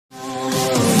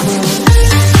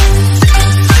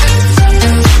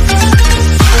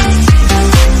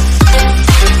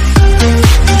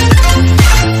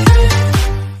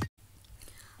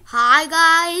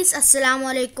Assalamu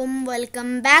alaikum,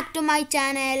 welcome back to my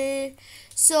channel.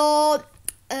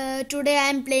 Today I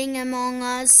am playing Among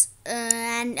Us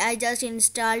and I just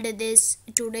installed this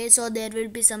today, so there will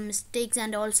be some mistakes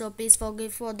and also please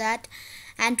forgive for that.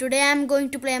 And today I am going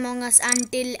to play Among Us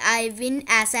until I win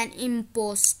as an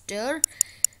imposter.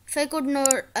 If I could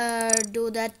not do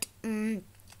that,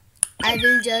 I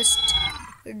will just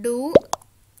do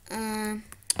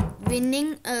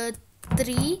winning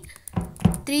three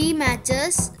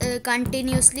matches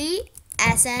continuously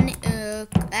as a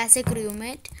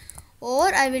crewmate,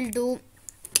 or I will do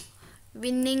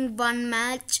winning one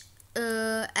match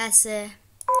as a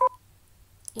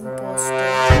imposter.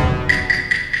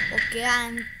 Okay, I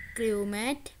am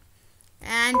crewmate,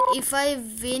 and if I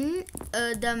win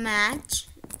the match,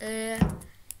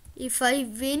 if I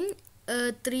win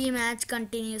three match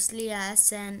continuously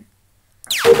as an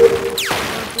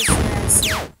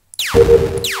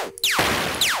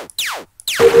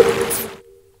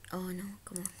oh no,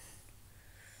 come on.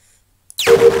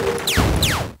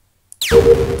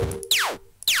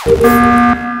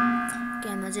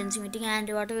 Okay, emergency meeting. And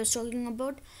what I was talking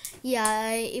about,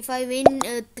 yeah, if I win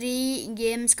three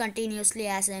games continuously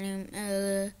as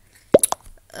an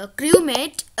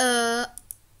crewmate,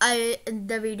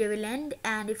 the video will end.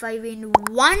 And if I win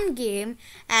one game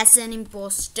as an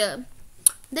imposter,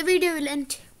 the video will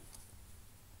end.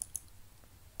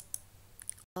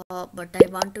 But I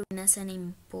want to win as an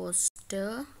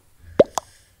imposter.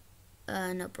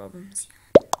 No problems.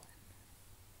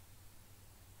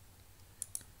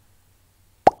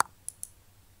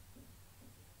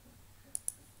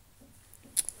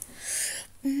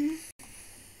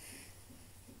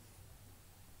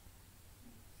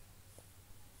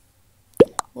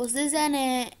 Was this an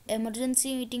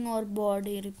emergency meeting or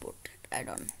body report? I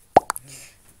don't know.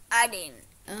 I didn't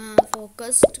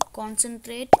focused,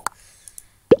 concentrate.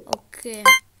 Okay,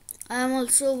 I am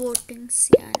also voting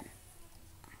Cyan.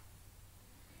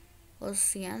 Was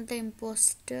Cyan the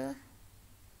imposter?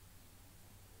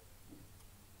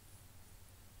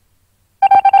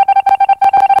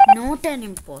 Not an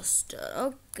imposter.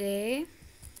 Okay,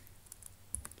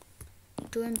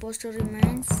 two imposter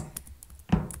remains.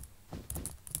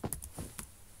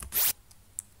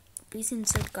 Please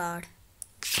insert card.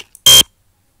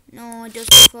 No,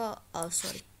 just for. Oh,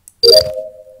 sorry.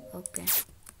 Okay.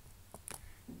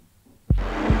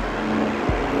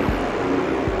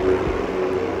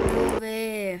 No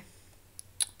way.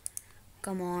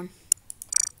 Come on.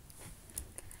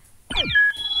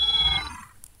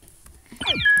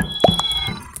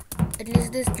 At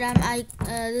least this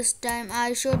time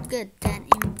I should get an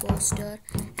imposter,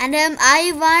 and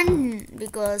I won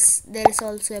because there is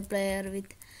also a player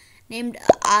with named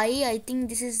I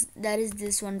think there is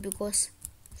this one, because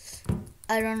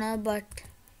I don't know, but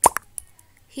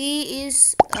he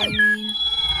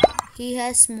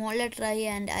has smaller try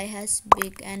and I has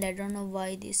big, and I don't know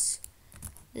why these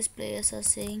players are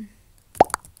saying.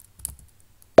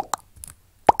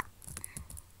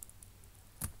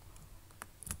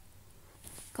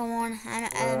 Come on,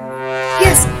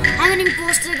 yes, I'm an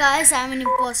imposter, guys. I'm an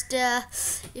imposter.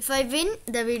 If I win,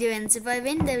 the video ends. If I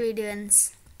win, the video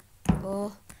ends.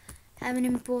 Oh, I'm an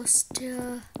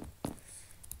imposter.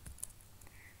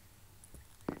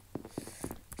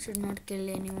 Should not kill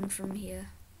anyone from here.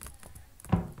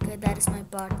 Okay, that is my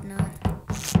partner.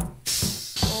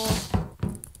 Oh,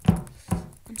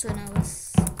 I'm so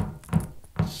nervous.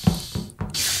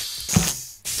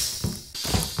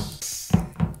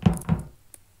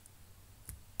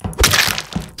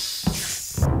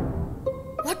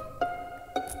 What?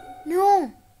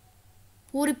 No.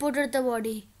 Who reported the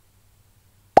body?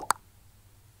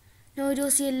 No, it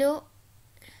was yellow.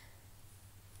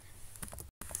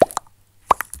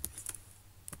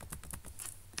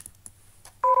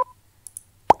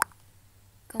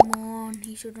 Come on,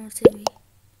 he should not see me.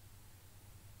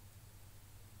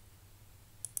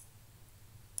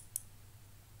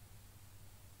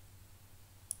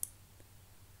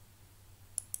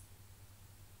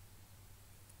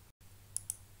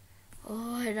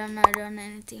 Oh, I don't know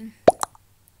anything.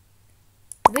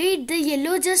 Wait, the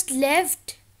yellow just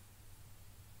left.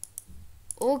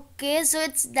 Okay, so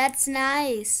that's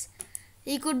nice.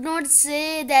 He could not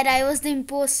say that I was the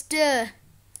imposter.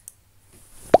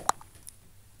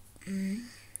 I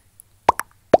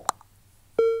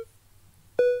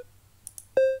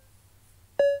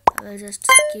will just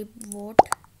skip vote.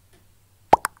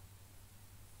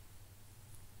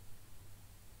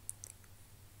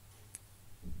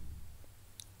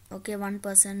 Okay, one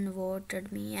person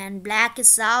voted me and black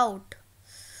is out.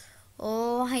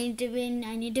 Oh, I need to win.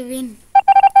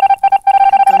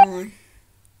 Come on.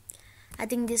 I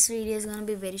think this video is gonna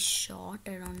be very short.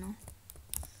 I don't know.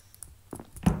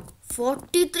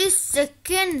 43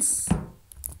 seconds.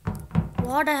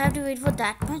 What? I have to wait for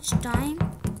that much time?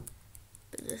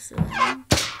 This one.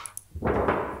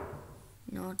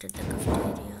 Not at the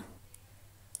cafeteria.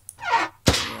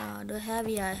 Yeah, do I have?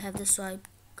 Yeah, I have the swipe.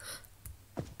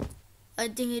 I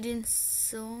think it didn't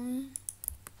show me.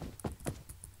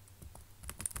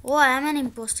 Oh, I am an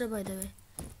imposter, by the way.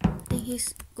 I think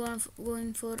he's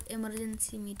going for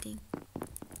emergency meeting.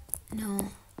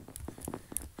 No,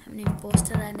 I'm an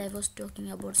imposter and I was talking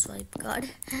about swipe card.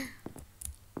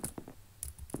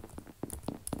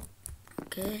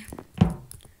 Okay.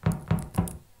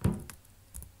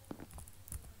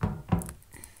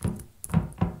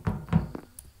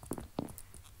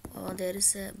 Oh, there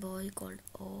is a boy called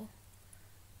O.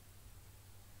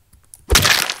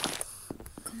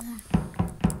 Come on.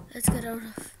 Let's get out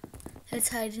of. Let's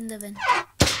hide in the vent.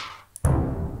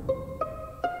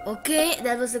 Okay,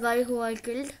 that was the guy who I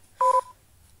killed.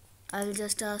 I'll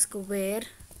just ask where.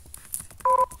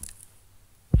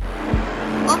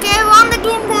 Okay, I won the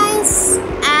game, guys.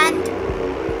 And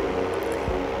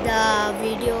the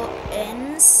video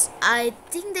ends. I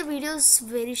think the video is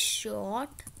very short.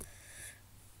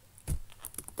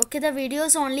 Okay, the video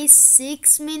is only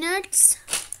 6 minutes.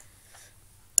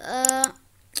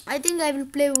 I think I will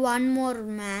play one more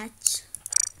match.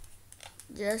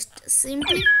 Just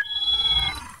simply,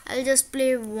 I'll just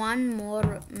play one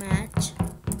more match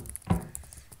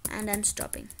and I'm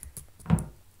stopping.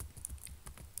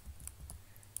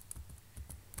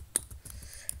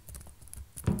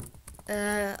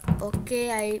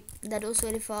 Okay, that was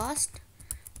very fast,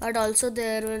 but also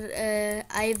there were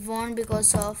I won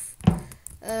because of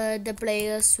the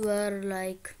players were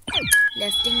like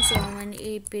lefting, so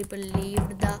many people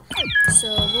leave the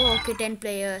server. Okay, 10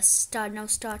 players. Start now.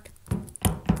 Start.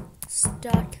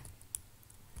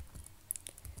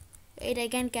 Wait,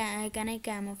 can I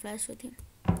camouflage with him?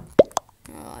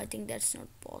 No, I think that's not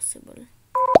possible.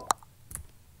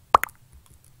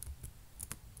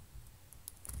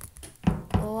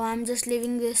 Oh, I'm just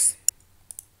leaving this.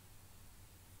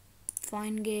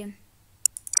 Fine game.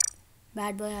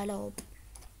 Bad boy, hello.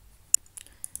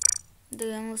 The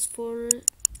game was full.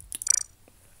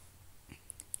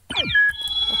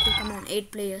 Okay, come on,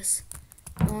 8 players.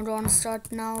 No, don't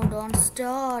start now. Don't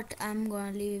start. I'm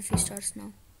gonna leave if he starts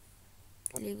now.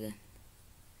 Leave game.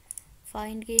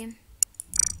 Find game.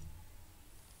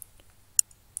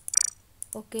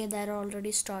 Okay, that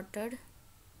already started.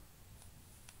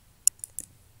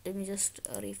 Let me just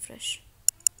refresh.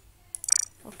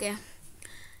 Okay.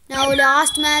 Now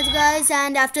last match, guys,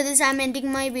 and after this I'm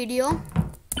ending my video.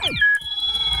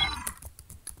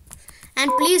 And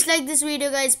please like this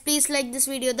video, guys. Please like this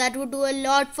video. That would do a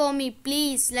lot for me.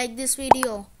 Please like this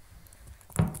video.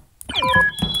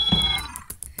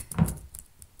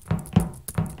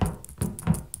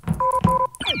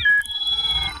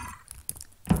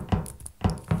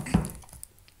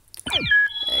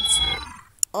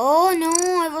 Oh no,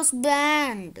 I was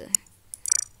banned.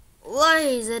 Why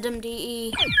is it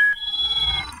MTE?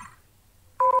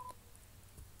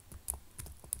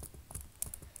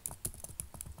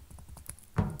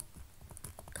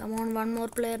 Come on, one more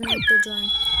player need to join.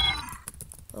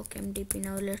 Okay, MTP,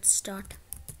 now let's start.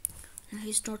 No,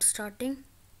 he's not starting.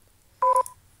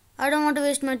 I don't want to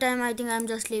waste my time. I think I'm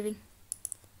just leaving.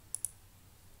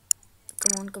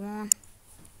 Come on.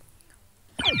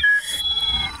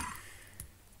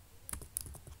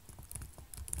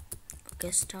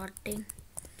 Okay, starting.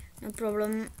 No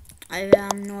problem. I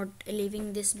am not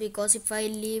leaving this because if I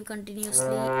leave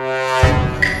continuously,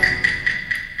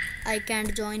 I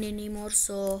can't join anymore.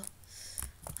 So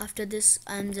after this,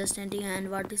 I'm just ending.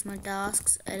 And what is my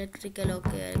tasks? Electrical.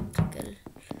 Okay,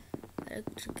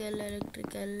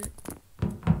 electrical.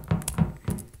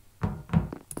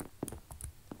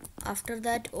 After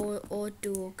that,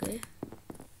 O2. Okay.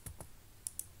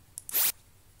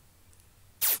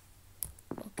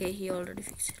 Okay, he already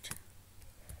fixed it.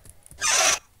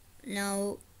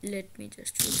 Now let me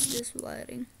just fix this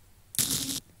wiring.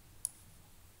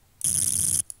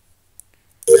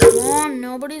 Come on,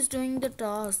 nobody's doing the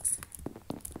tasks.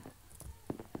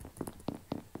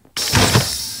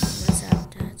 What's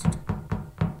attached?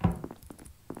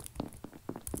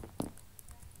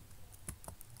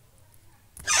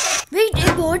 Wait,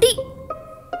 a body?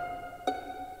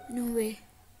 No way.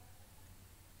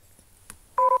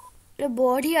 The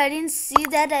body, I didn't see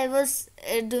that. I was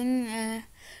doing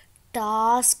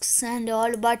tasks and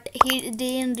all, but he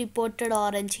didn't reported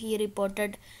orange. He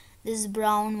reported this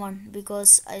brown one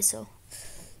because I saw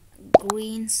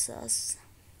green sus.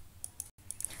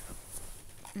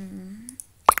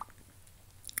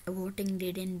 Voting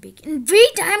didn't begin.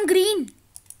 Wait, I'm green.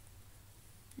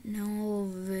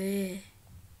 No way.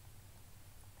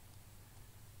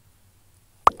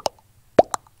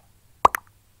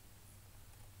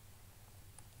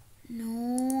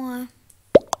 No.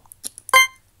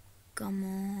 Come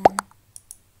on.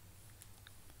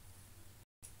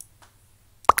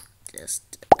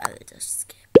 I'll just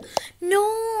skip. No,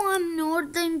 I'm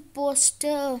not the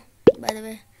imposter. By the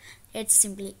way, let's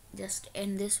simply just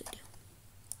end this video.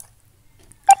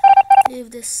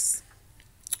 Leave this.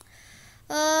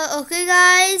 Okay,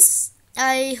 guys.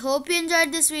 I hope you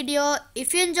enjoyed this video.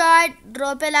 If you enjoyed,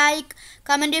 drop a like,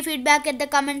 comment your feedback at the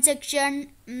comment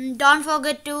section. Don't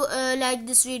forget to like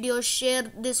this video,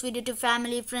 share this video to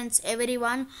family, friends,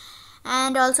 everyone,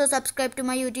 and also subscribe to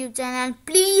my YouTube channel.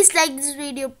 Please like this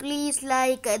video, please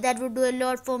like, that would do a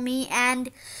lot for me.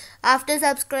 And after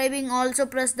subscribing, also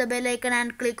press the bell icon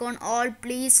and click on all.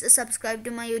 Please subscribe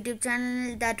to my YouTube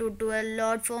channel, that would do a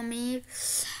lot for me.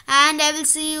 And I will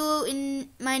see you in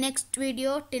my next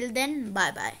video. Till then,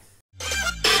 bye bye.